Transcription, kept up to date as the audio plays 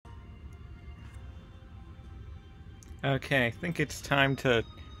Okay, I think it's time to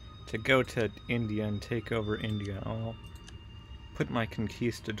go to India and take over India. I'll put my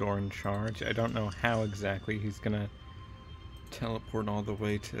conquistador in charge. I don't know how exactly he's gonna teleport all the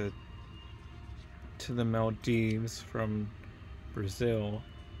way to the Maldives from Brazil,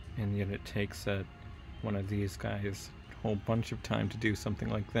 and yet it takes one of these guys a whole bunch of time to do something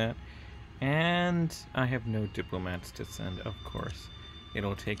like that. And I have no diplomats to send, of course.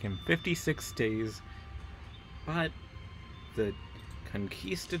 It'll take him 56 days, but the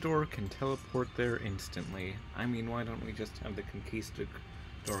conquistador can teleport there instantly. I mean, why don't we just have the conquistador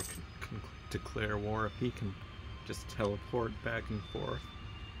declare war if he can just teleport back and forth?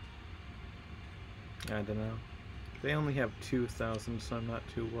 I don't know. They only have 2,000, so I'm not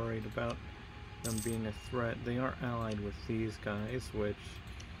too worried about them being a threat. They are allied with these guys, which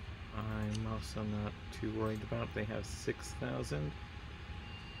I'm also not too worried about. They have 6,000,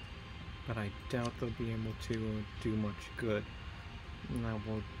 but I doubt they'll be able to do much good. Now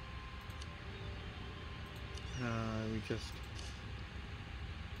we'll we just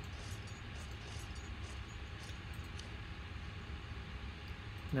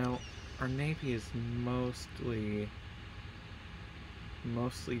now our navy is mostly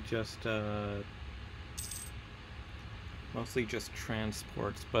just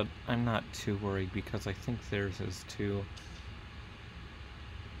transports, but I'm not too worried because I think theirs is too.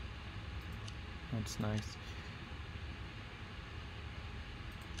 That's nice.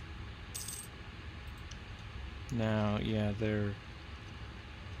 Now, yeah,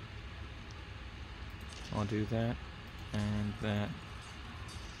 I'll do that and that.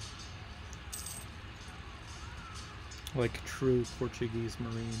 Like true Portuguese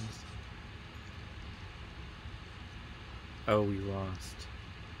Marines. Oh, we lost.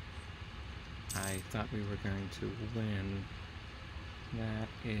 I thought we were going to win. That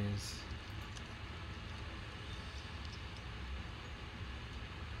is...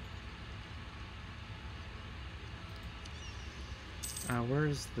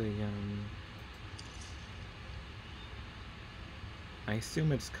 where's the, I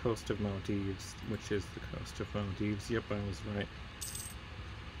assume it's coast of Maldives, which is the coast of Maldives. Yep, I was right.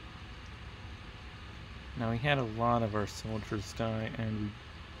 Now, we had a lot of our soldiers die, and we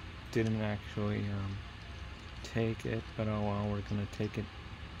didn't actually, take it, but oh well, we're gonna take it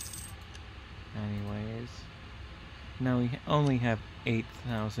anyways. Now, we only have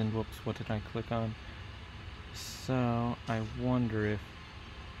 8,000. Whoops, what did I click on? So, I wonder if...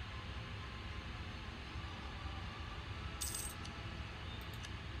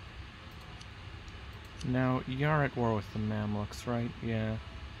 Now, you're at war with the Mamluks, right? Yeah.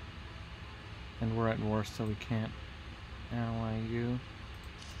 And we're at war, so we can't ally you.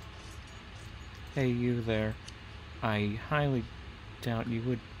 Hey, you there. I highly doubt you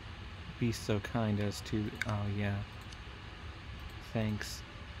would be so kind as to... Oh, yeah. Thanks.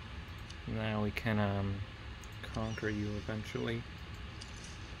 Now we can, conquer you eventually.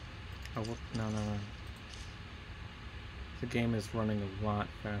 Oh, no. The game is running a lot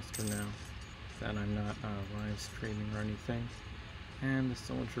faster now that I'm not live streaming or anything. And the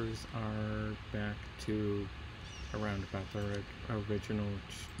soldiers are back to around about their original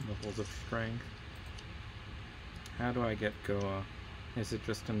levels of strength. How do I get Goa? Is it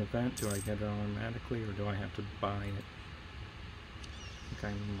just an event? Do I get it automatically, or do I have to buy it? I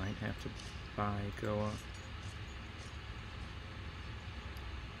think I might have to buy Goa.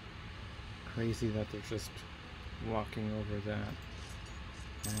 Crazy that they're just walking over that.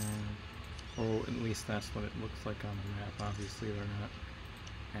 Or at least that's what it looks like on the map. Obviously they're not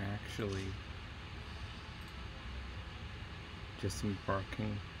actually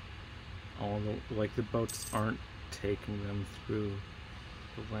disembarking. All the, like, the boats aren't taking them through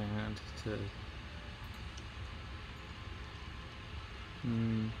the land to...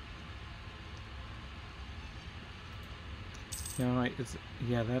 No,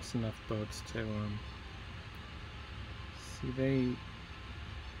 yeah, that's enough boats to, see,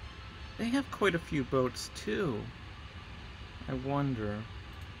 they have quite a few boats, too. I wonder,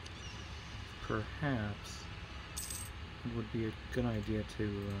 perhaps, it would be a good idea to,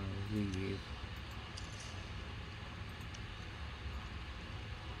 leave.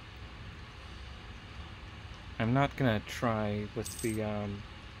 I'm not gonna try with the,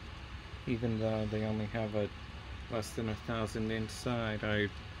 even though they only have less than 1,000 inside, I'd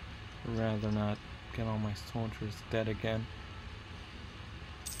rather not get all my soldiers dead again.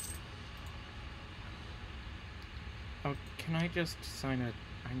 Oh, can I just sign a...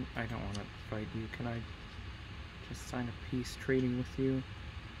 I don't want to fight you. Can I just sign a peace treaty with you?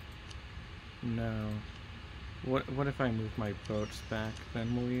 No. What if I move my boats back?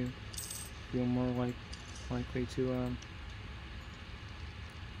 Then will you feel more like likely to,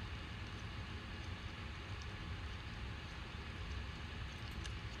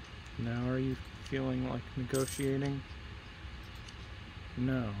 Now are you feeling like negotiating?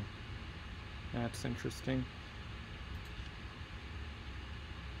 No. That's interesting.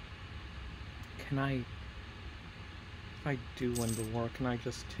 Can I... If I do win the war, can I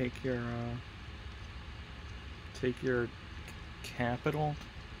just take your capital?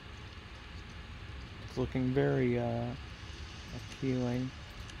 It's looking very, appealing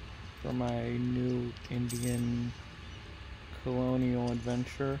for my new Indian colonial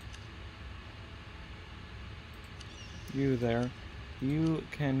adventure. You there. You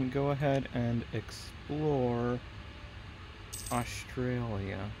can go ahead and explore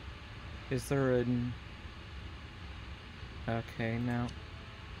Australia. Is there an... Okay, now,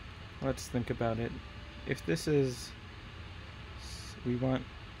 let's think about it. If this is... We want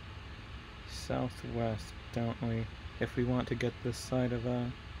southwest, don't we? If we want to get this side of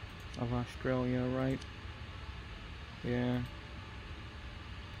Australia, right? Yeah.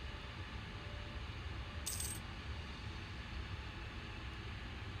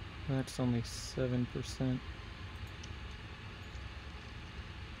 That's only 7%.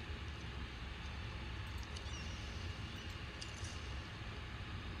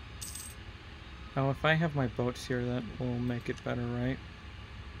 Oh, if I have my boats here, that will make it better, right?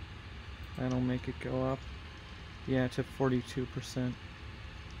 That'll make it go up. Yeah, to 42%.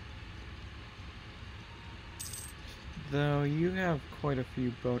 Though you have quite a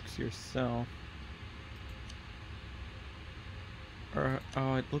few boats yourself.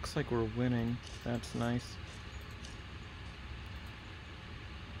 Oh, it looks like we're winning. That's nice.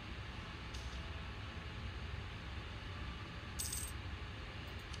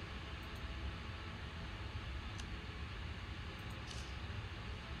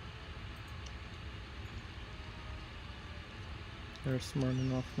 They're smart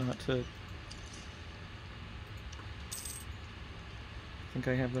enough not to... I think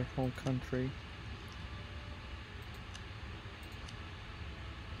I have their whole country.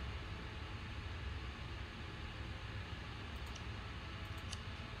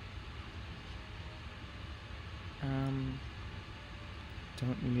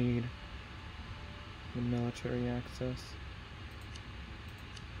 Don't need the military access.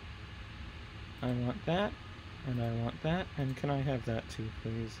 I want that, and I want that, and can I have that too,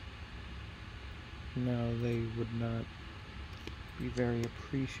 please? No, they would not be very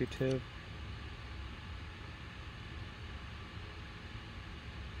appreciative.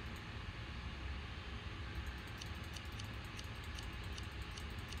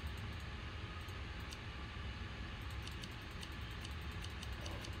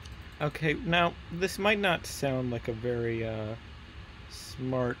 Okay, now, this might not sound like a very,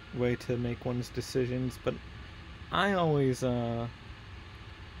 smart way to make one's decisions, but I always, judge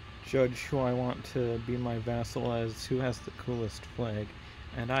who I want to be my vassal as who has the coolest flag,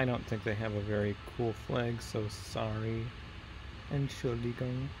 and I don't think they have a very cool flag, so sorry.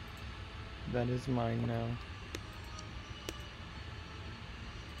 Entschuldigung. That is mine now.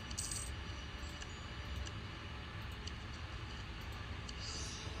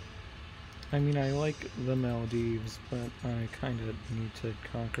 I mean, I like the Maldives, but I kinda need to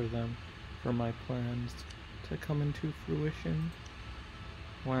conquer them for my plans to come into fruition.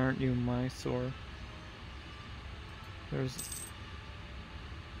 Why aren't you Mysore? There's...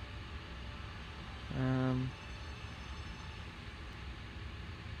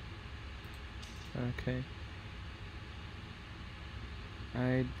 Okay.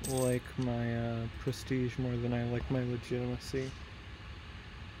 I like my, prestige more than I like my legitimacy.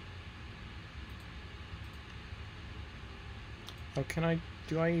 Oh,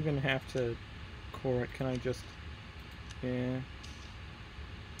 do I even have to core it? Can I just, yeah.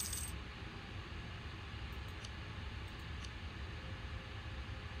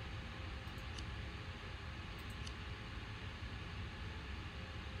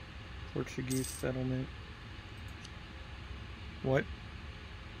 Portuguese settlement. What?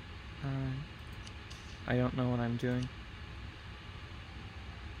 I don't know what I'm doing.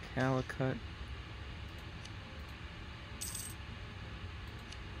 Calicut.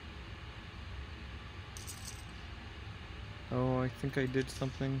 Oh, I think I did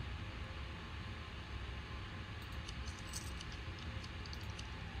something.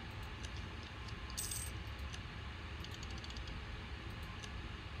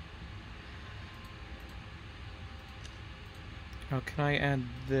 Oh, can I add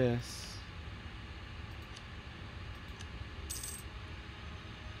this?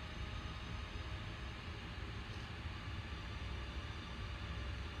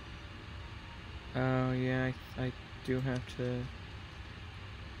 Oh yeah, I do have to.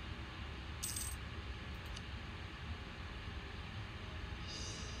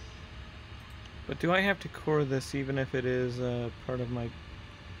 But do I have to core this even if it is part of my?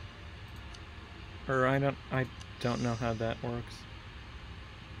 Or I don't know how that works.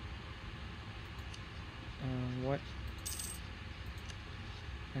 What?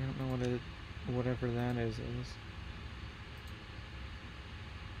 I don't know what it, whatever that is.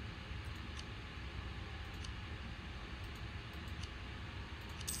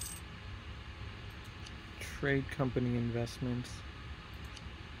 Trade company investments.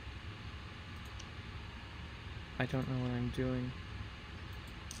 I don't know what I'm doing.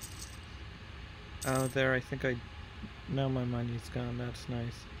 Oh, there, I think I... Now my money's gone, that's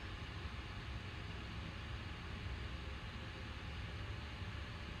nice.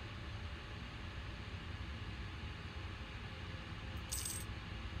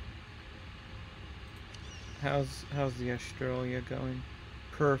 How's the Australia going?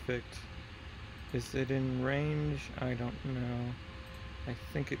 Perfect. Is it in range? I don't know. I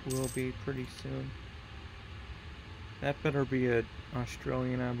think it will be pretty soon. That better be an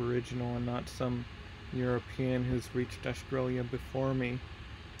Australian Aboriginal and not some European who's reached Australia before me.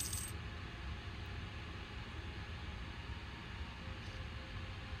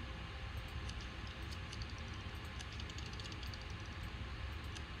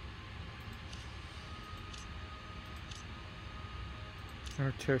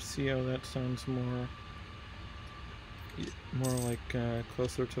 Or Tercio, that sounds more like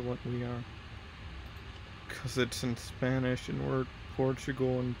closer to what we are. Because it's in Spanish and we're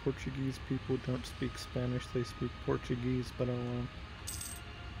Portugal, and Portuguese people don't speak Spanish, they speak Portuguese, but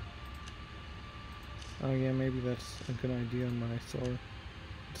oh yeah, maybe that's a good idea, Mysore.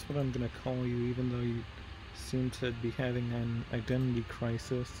 That's what I'm gonna call you, even though you seem to be having an identity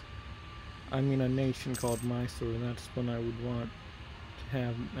crisis. I mean, a nation called Mysore, that's what I would want to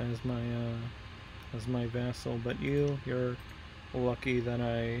have as my vassal, but you're lucky that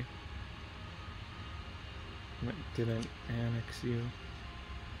I didn't annex you.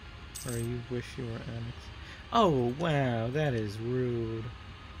 Or you wish you were annexed. Oh, wow, that is rude.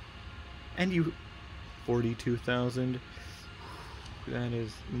 And you... 42,000? That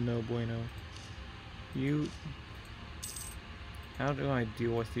is no bueno. You... How do I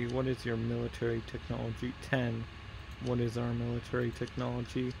deal with you? What is your military technology? 10. What is our military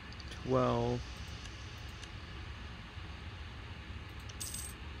technology? 12.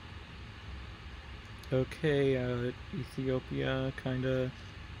 Okay, Ethiopia kinda...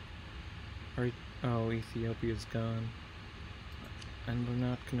 Oh, Ethiopia's gone. And we're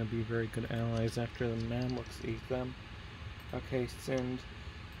not gonna be very good allies after the Mamluks eat them. Okay, Sind,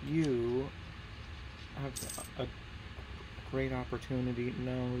 you have a great opportunity.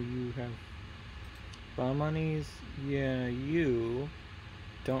 No, you have Bamanis? Yeah, you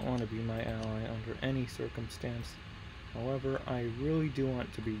don't want to be my ally under any circumstance. However, I really do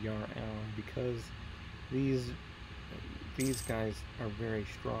want to be your ally because these guys are very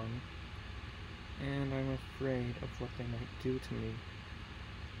strong. And I'm afraid of what they might do to me.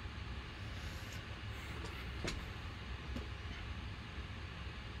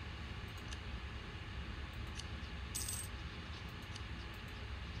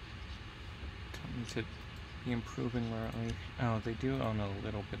 Don't need to be improving where oh, they do own a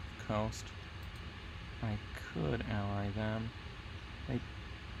little bit of coast. I could ally them.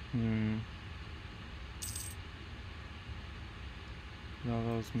 No,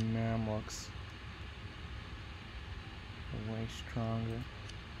 those Mamluks are way stronger.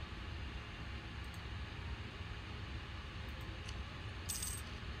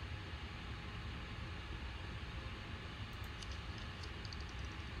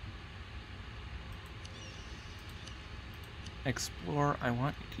 Explore. I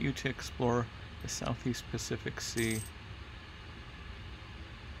want you to explore the Southeast Pacific Sea.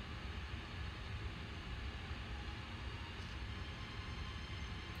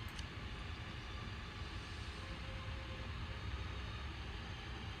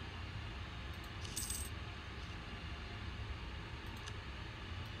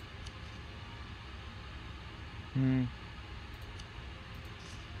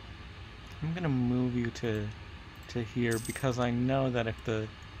 I'm gonna move you to here because I know that if the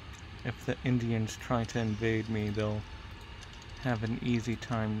Indians try to invade me, they'll have an easy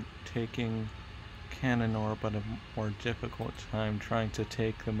time taking Cannanore, but a more difficult time trying to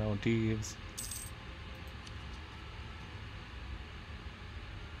take the Maldives.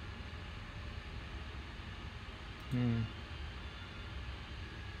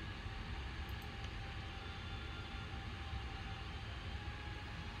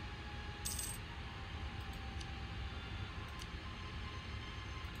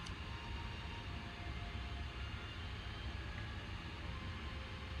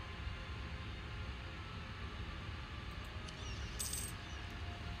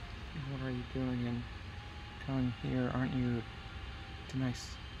 you doing in coming here? Aren't you... Did I...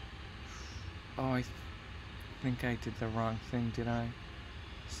 Oh, I think I did the wrong thing, did I?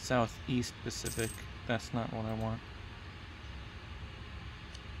 Southeast Pacific. That's not what I want.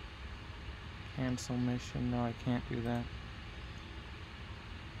 Cancel mission. No, I can't do that.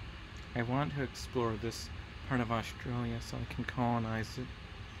 I want to explore this part of Australia so I can colonize it.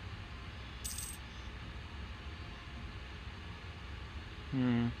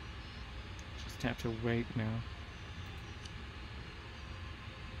 Just have to wait now.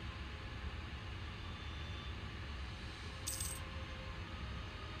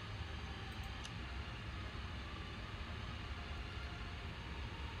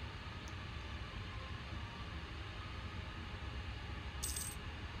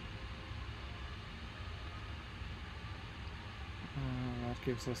 That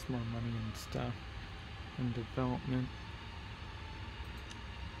gives us more money and stuff and development.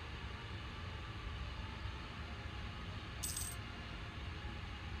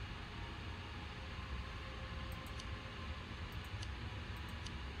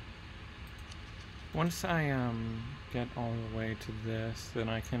 Once I get all the way to this, then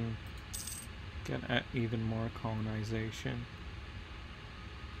I can get at even more colonization.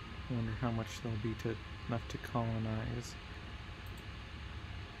 I wonder how much there'll be left to colonize.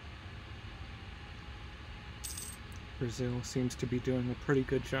 Brazil seems to be doing a pretty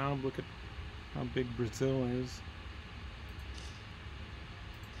good job. Look at how big Brazil is.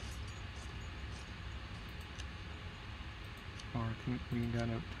 Or we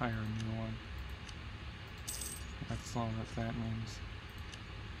gotta hire a new one. That's all that means.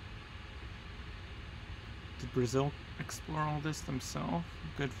 Did Brazil explore all this themselves?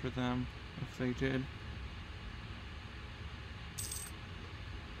 Good for them, if they did.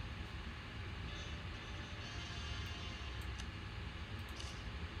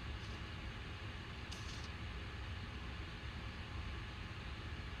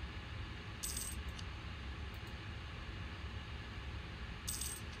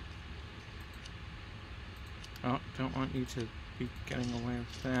 Oh, don't want you to be getting away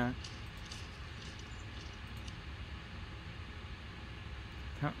with that.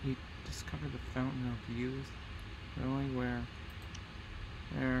 You discover the Fountain of Youth? Really? Where?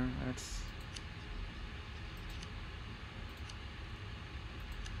 There, that's...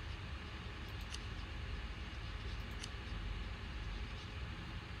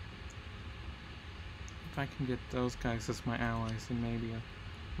 If I can get those guys as my allies, then maybe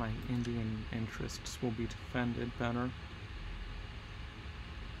my Indian interests will be defended better.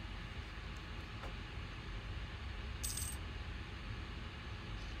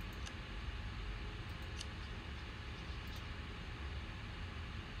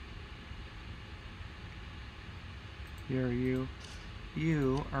 Here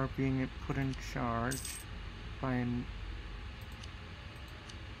you are being put in charge by an...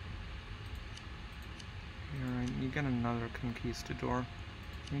 Here, you get another conquistador.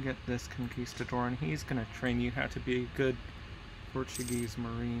 You get this conquistador, and he's gonna train you how to be good Portuguese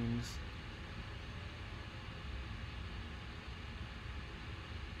Marines.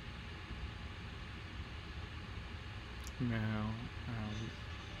 Now,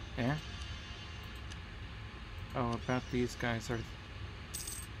 oh, about these guys are...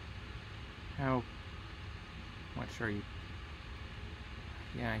 How much are you...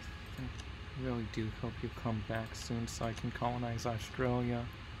 Yeah, I really do hope you come back soon so I can colonize Australia.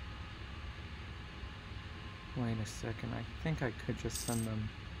 Wait a second, I think I could just send them...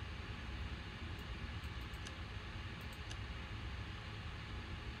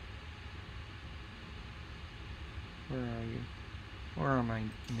 Where are you? Where are my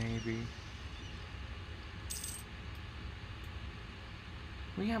navy?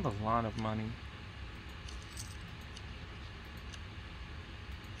 We have a lot of money.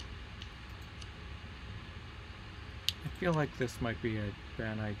 I feel like this might be a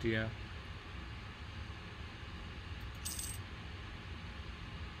bad idea.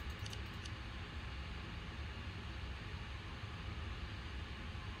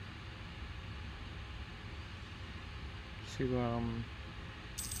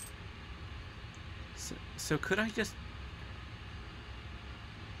 So could I just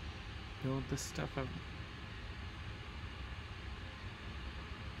build this stuff up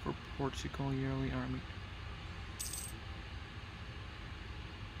for Portugal yearly army?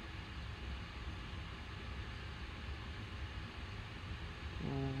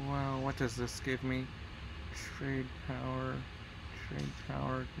 Wow, what does this give me? Trade power,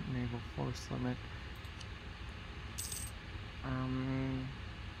 naval force limit.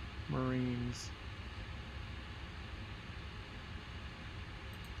 Marines.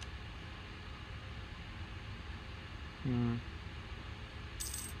 Hmm.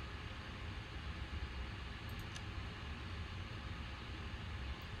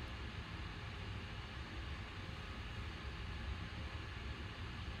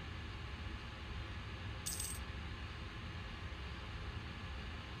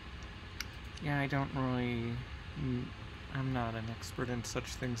 Yeah, I don't really... I'm not an expert in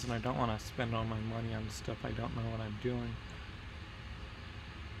such things, and I don't want to spend all my money on stuff I don't know what I'm doing.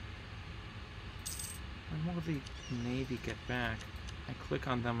 When will the Navy get back? I click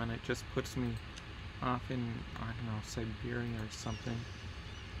on them and it just puts me off in, I don't know, Siberia or something.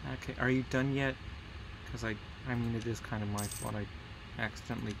 Okay, are you done yet? Because I mean, it is kind of my fault. I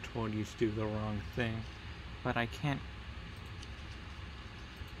accidentally told you to do the wrong thing. But I can't...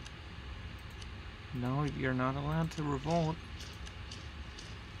 No, you're not allowed to revolt.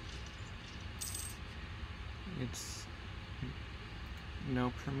 It's...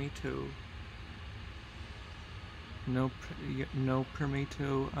 no permito. No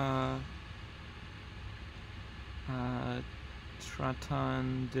permito,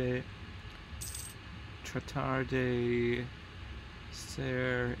 tratar de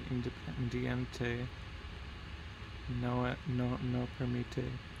ser independiente. No permite.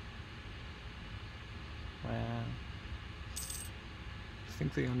 Wow. I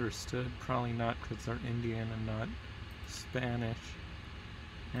think they understood. Probably not, because they're Indian and not Spanish.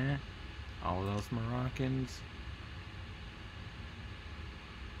 All those Moroccans.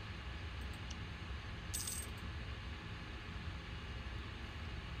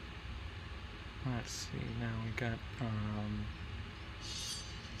 Let's see, now we got,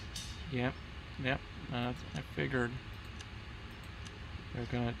 yep, I figured. They're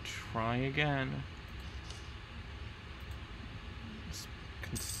gonna try again.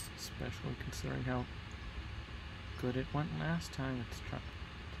 Especially considering how good it went last time. It's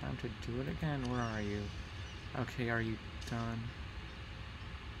time to do it again. Where are you? Okay, are you done?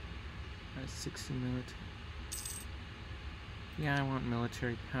 60 military. Yeah, I want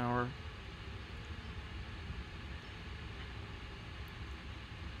military power.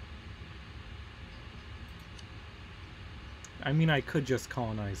 I mean, I could just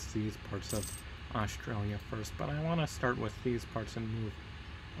colonize these parts of Australia first, but I want to start with these parts and move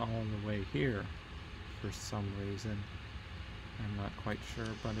all the way here for some reason. I'm not quite sure,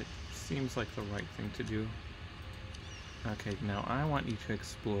 but it seems like the right thing to do. Okay, now I want you to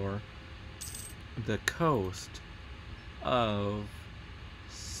explore the coast of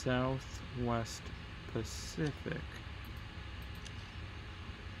Southwest Pacific.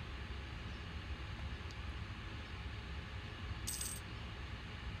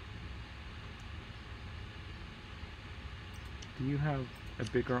 Do you have a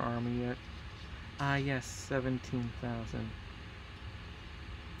bigger army yet? Ah, yes, 17,000.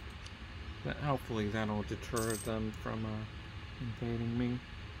 Hopefully that'll deter them from invading me.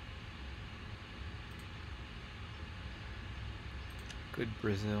 Good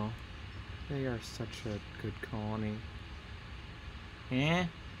Brazil. They are such a good colony. Eh?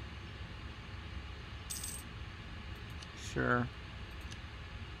 Sure.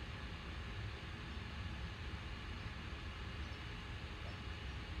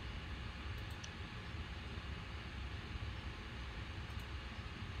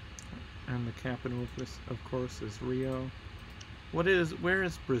 And the capital of this, of course, is Rio. Where is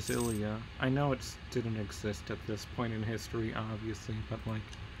Brasilia? I know it didn't exist at this point in history, obviously, but like,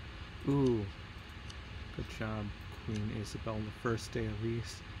 ooh, good job, Queen Isabel I de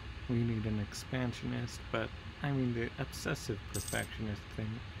Elise. We need an expansionist, but I mean, the obsessive perfectionist thing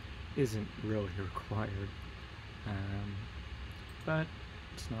isn't really required. But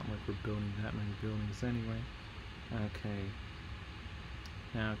it's not like we're building that many buildings anyway. Okay.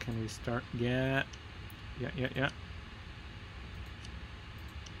 Now, can we start? Yeah.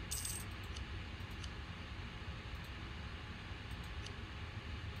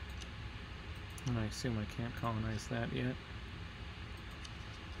 And I assume I can't colonize that yet.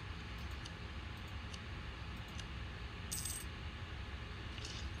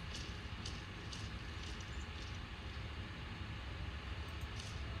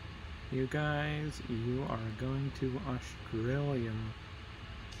 You guys, you are going to Australia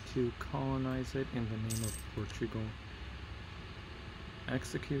to colonize it in the name of Portugal.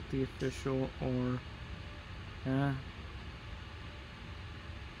 Execute the official or...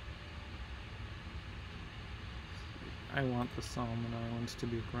 I want the Solomon Islands to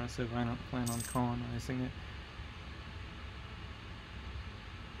be aggressive. I don't plan on colonizing it.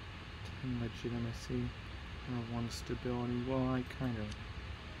 10 legitimacy or 1 stability. Well, I kind of...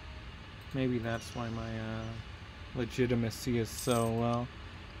 Maybe that's why my legitimacy is so low.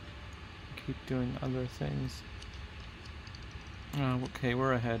 Keep doing other things. Okay,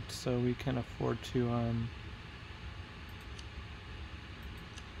 we're ahead, so we can afford to,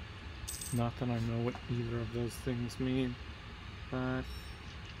 not that I know what either of those things mean, but...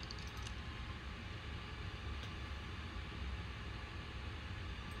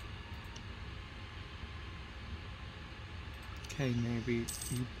 Okay, maybe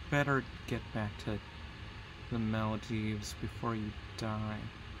you better get back to the Maldives before you die.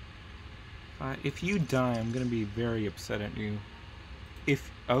 If you die, I'm gonna be very upset at you.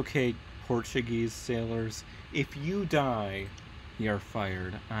 Okay, Portuguese sailors, if you die, you're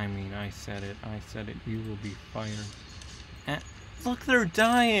fired. I mean, I said it, you will be fired. And look, they're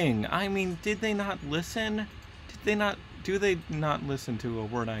dying! I mean, did they not listen? Do they not listen to a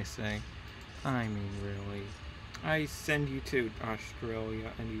word I say? I mean, really. I send you to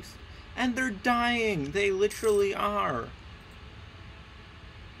Australia and they're dying! They literally are!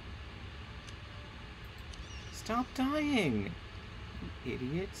 Stop dying! You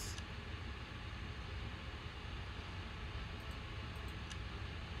idiots.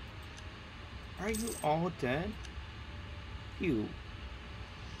 Are you all dead? You.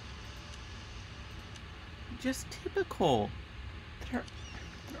 Just typical. They're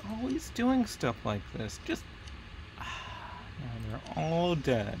always doing stuff like this. Just... Now they're all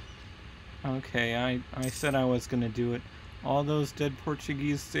dead. Okay, I said I was gonna do it. All those dead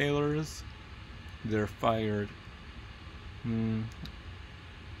Portuguese sailors, they're fired.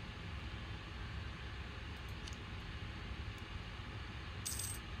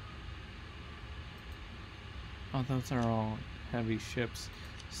 Oh, those are all heavy ships,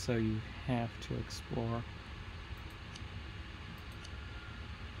 so you have to explore.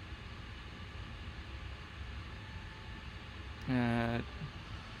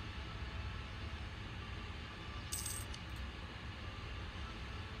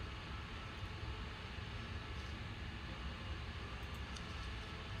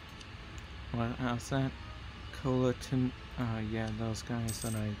 How's that? Collatin, yeah, those guys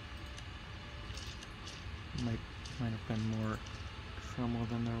that I might have been more trouble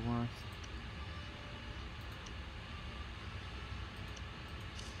than they're worth.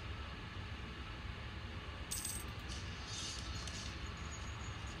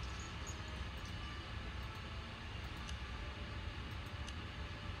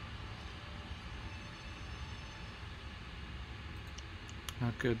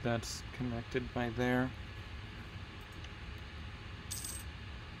 Not good, that's connected by there.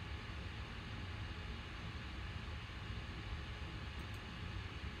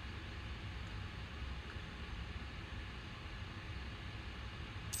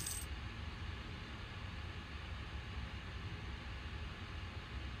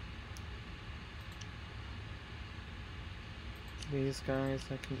 These guys,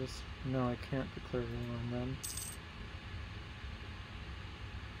 I can just... No, I can't declare war on them.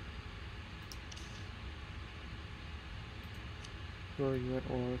 Who are you at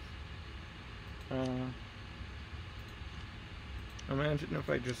war with? Imagine if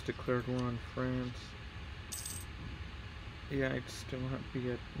I just declared war on France. Yeah, I'd still have to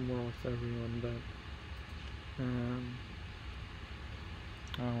be at war with everyone, but...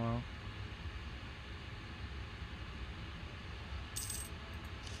 oh well.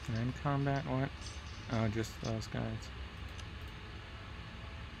 In combat, what? Oh, just those guys.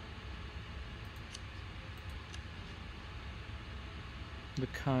 The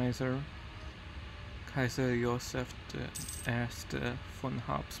Kaiser Joseph I von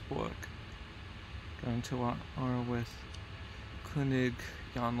Habsburg, going to war with König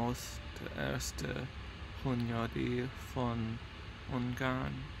Janos I Hunyadi von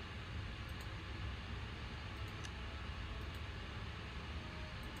Ungarn.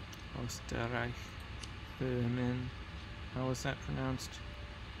 Österreich, Böhmen. How was that pronounced?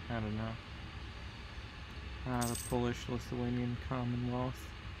 I don't know. The Polish-Lithuanian Commonwealth,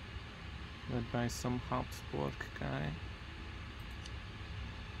 led by some Habsburg guy.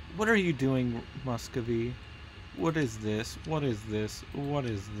 What are you doing, Muscovy? What is this? What is this? What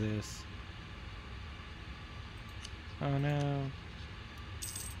is this? Oh no.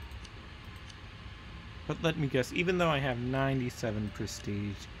 But let me guess, even though I have 97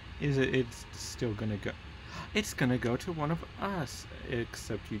 prestige, it's still gonna go... It's gonna go to one of us!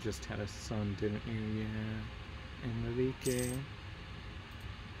 Except you just had a son, didn't you? Yeah. Enrique.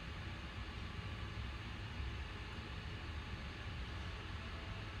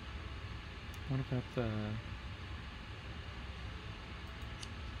 What about the...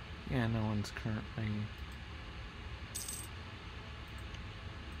 Yeah, no one's currently...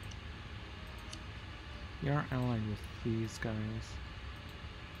 You're allied with these guys.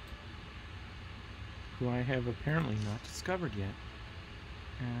 who I have apparently not discovered yet.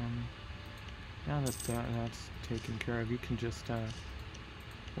 Now that that's taken care of, you can just,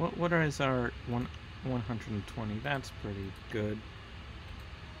 what is our 120? That's pretty good.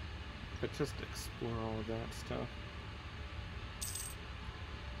 But just explore all of that stuff.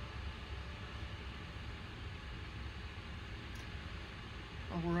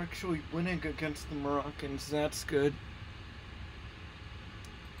 Oh, we're actually winning against the Moroccans. That's good.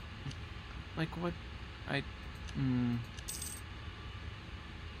 Like what?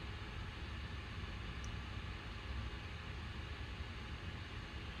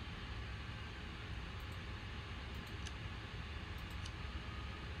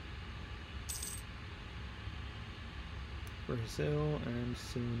 Brazil and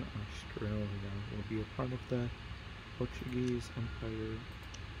soon Australia will be a part of the Portuguese Empire.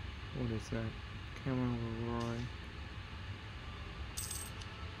 What is that? Cameroon.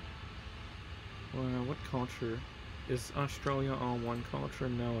 Well, what culture? Is Australia all one culture?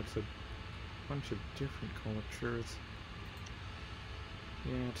 No, it's a bunch of different cultures.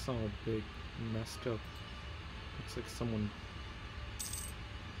 Yeah, it's all big, messed up. Looks like someone...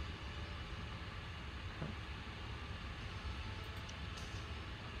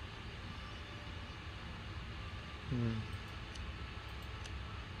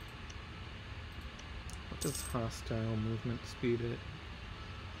 What does hostile movement speed it?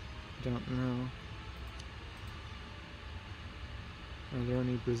 Don't know. Are there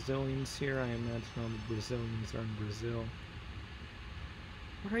any Brazilians here? I imagine all the Brazilians are in Brazil.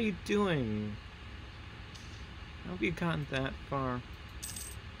 What are you doing? How have you gotten that far?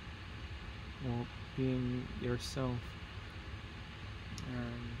 Well, being yourself.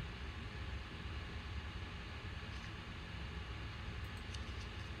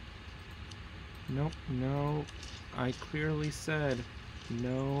 Nope, no. I clearly said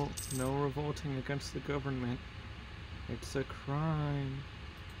no revolting against the government. It's a crime.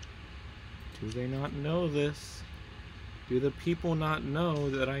 Do they not know this? Do the people not know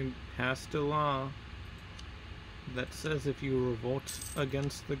that I passed a law that says if you revolt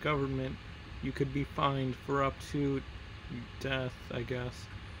against the government, you could be fined for up to death, I guess.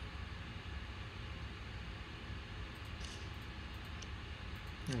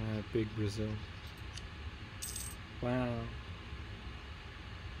 Big Brazil. Wow.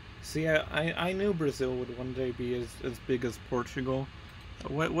 See, I knew Brazil would one day be as big as Portugal.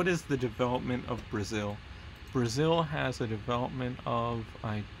 What is the development of Brazil? Brazil has a development of,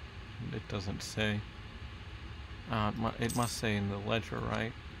 it doesn't say. It must say in the ledger,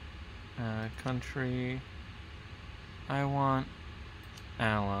 right? Country. I want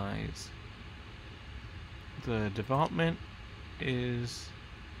allies. The development is,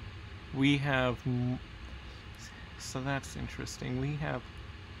 we have, so that's interesting. We have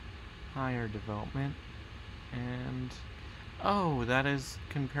higher development, and oh, that is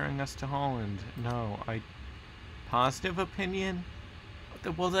comparing us to Holland. No, positive opinion?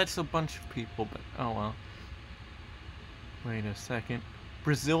 Well, that's a bunch of people, but oh well. Wait a second.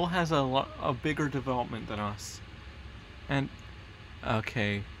 Brazil has a bigger development than us. And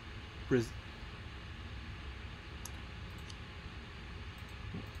okay,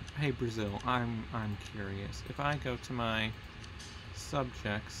 Hey Brazil, I'm curious. If I go to my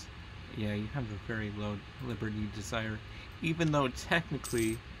subjects, yeah, you have a very low liberty desire, even though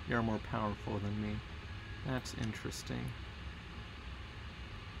technically you're more powerful than me. That's interesting.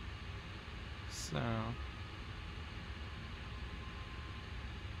 So,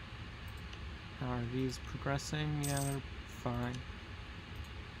 how are these progressing? Yeah, they're fine.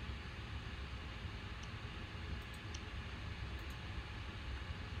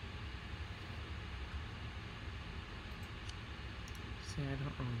 See, I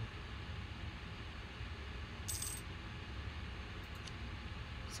don't really...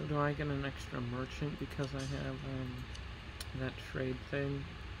 So do I get an extra merchant because I have, that trade thing?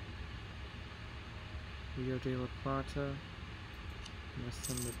 Rio de la Plata. I'm gonna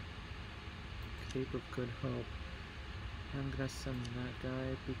send the Cape of Good Hope. I'm gonna send that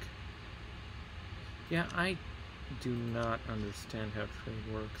guy because... Yeah, I do not understand how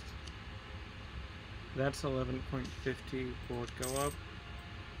trade works. That's 11.50. Will it go up?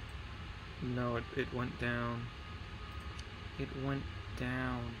 No, it went down. It went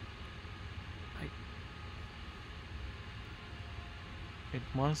down. It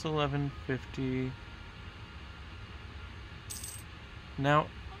was 11.50. Now,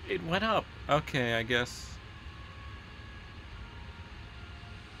 it went up. Okay, I guess.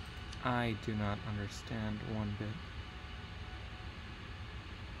 I do not understand one bit.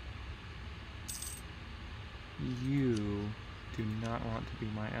 You do not want to be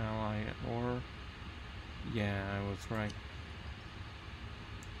my ally, or Yeah, I was right.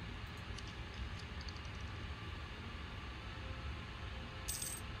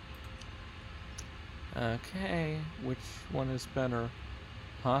 Okay, which one is better?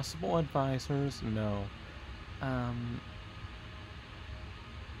 Possible advisors? No. I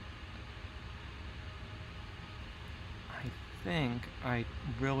think I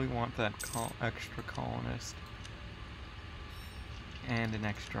really want that extra colonist. And an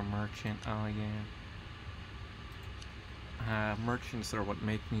extra merchant. Oh, yeah. Merchants are what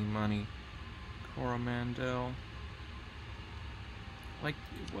make me money. Coromandel. Like,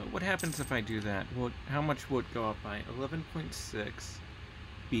 what happens if I do that? Well, how much would it go up by? 11.6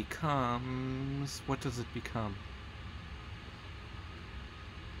 becomes... What does it become?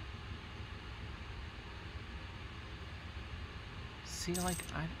 See, like,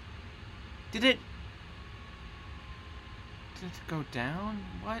 Did it go down?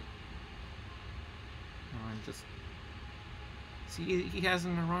 What? No, I'm just... See, he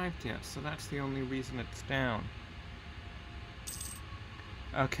hasn't arrived yet, so that's the only reason it's down.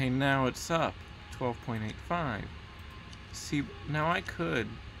 Okay, now it's up. 12.85. See, now I could...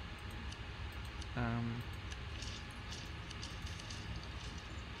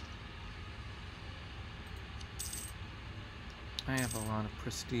 I have a lot of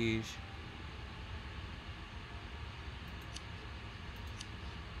prestige.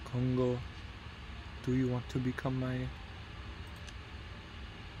 Congo, do you want to become my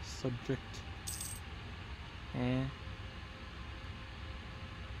subject?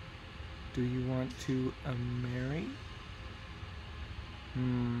 Do you want to marry?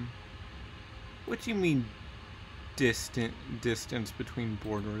 What do you mean distance between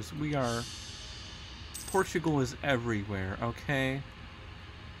borders? Portugal is everywhere, okay?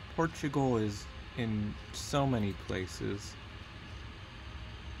 Portugal is in so many places.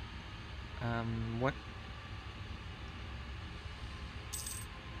 What?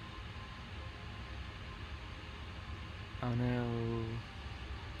 Oh no.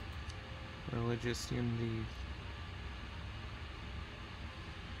 Religious unity.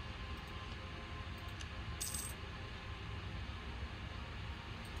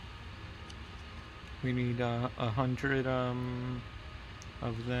 We need 100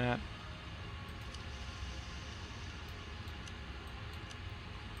 of that.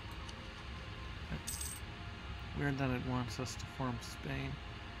 Weird that it wants us to form Spain.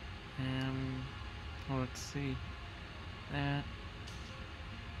 Well, let's see. That.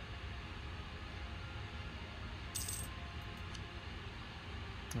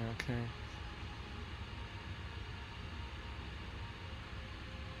 Okay.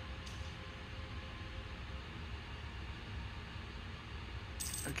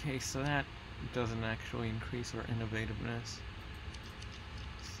 Okay, so that doesn't actually increase our innovativeness.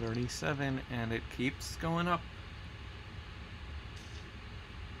 37, and it keeps going up.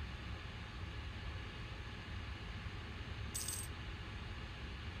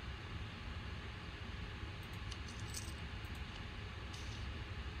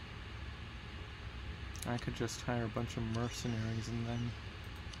 I could just hire a bunch of mercenaries and then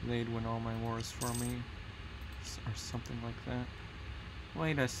they'd win all my wars for me. Or something like that.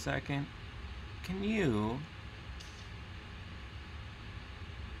 Wait a second. Can you...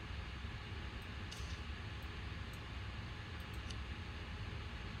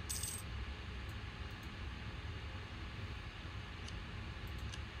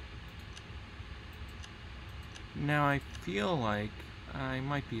 Now I feel like I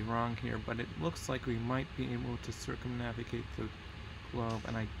might be wrong here, but it looks like we might be able to circumnavigate the globe,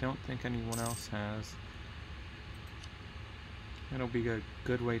 and I don't think anyone else has. It'll be a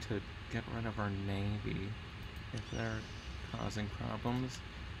good way to get rid of our navy if they're causing problems.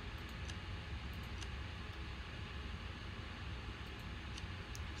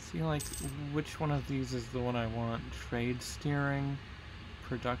 See, like, which one of these is the one I want? Trade steering?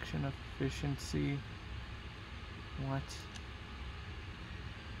 Production efficiency? What?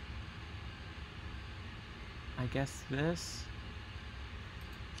 I guess this?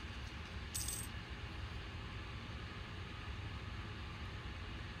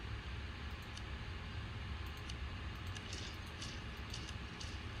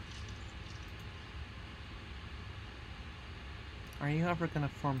 Are you ever gonna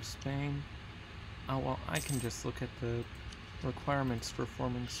form Spain? Oh, well, I can just look at the requirements for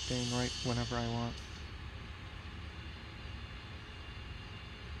forming Spain right whenever I want.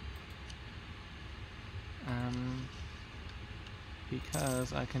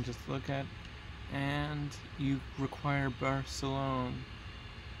 Because I can just look at, and you require Barcelona,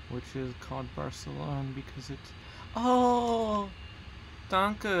 which is called Barcelona because it's... Oh!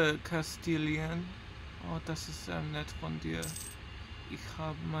 Danke, Castilian. Oh, das ist sehr nett von dir. Ich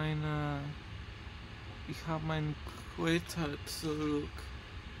habe meinen Quäter zurück.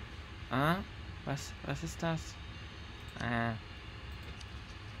 Ah? Was ist das? Ah.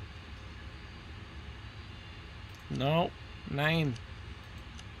 No. Nein.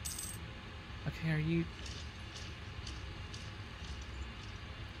 Okay, are you...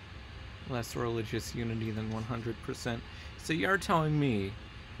 Less religious unity than 100%. So you're telling me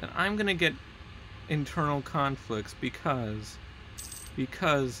that I'm gonna get internal conflicts because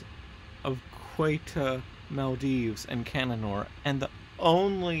of Queta, Maldives, and Cananor, and the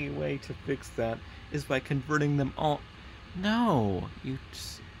only way to fix that is by converting them all... No! You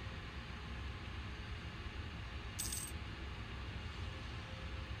just...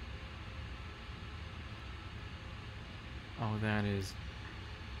 Oh, that is...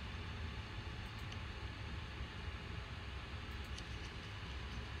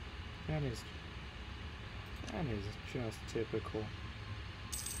 That is just typical.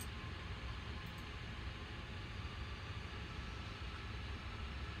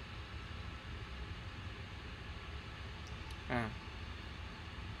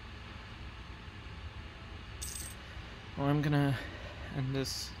 Well, I'm gonna end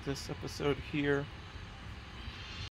this episode here.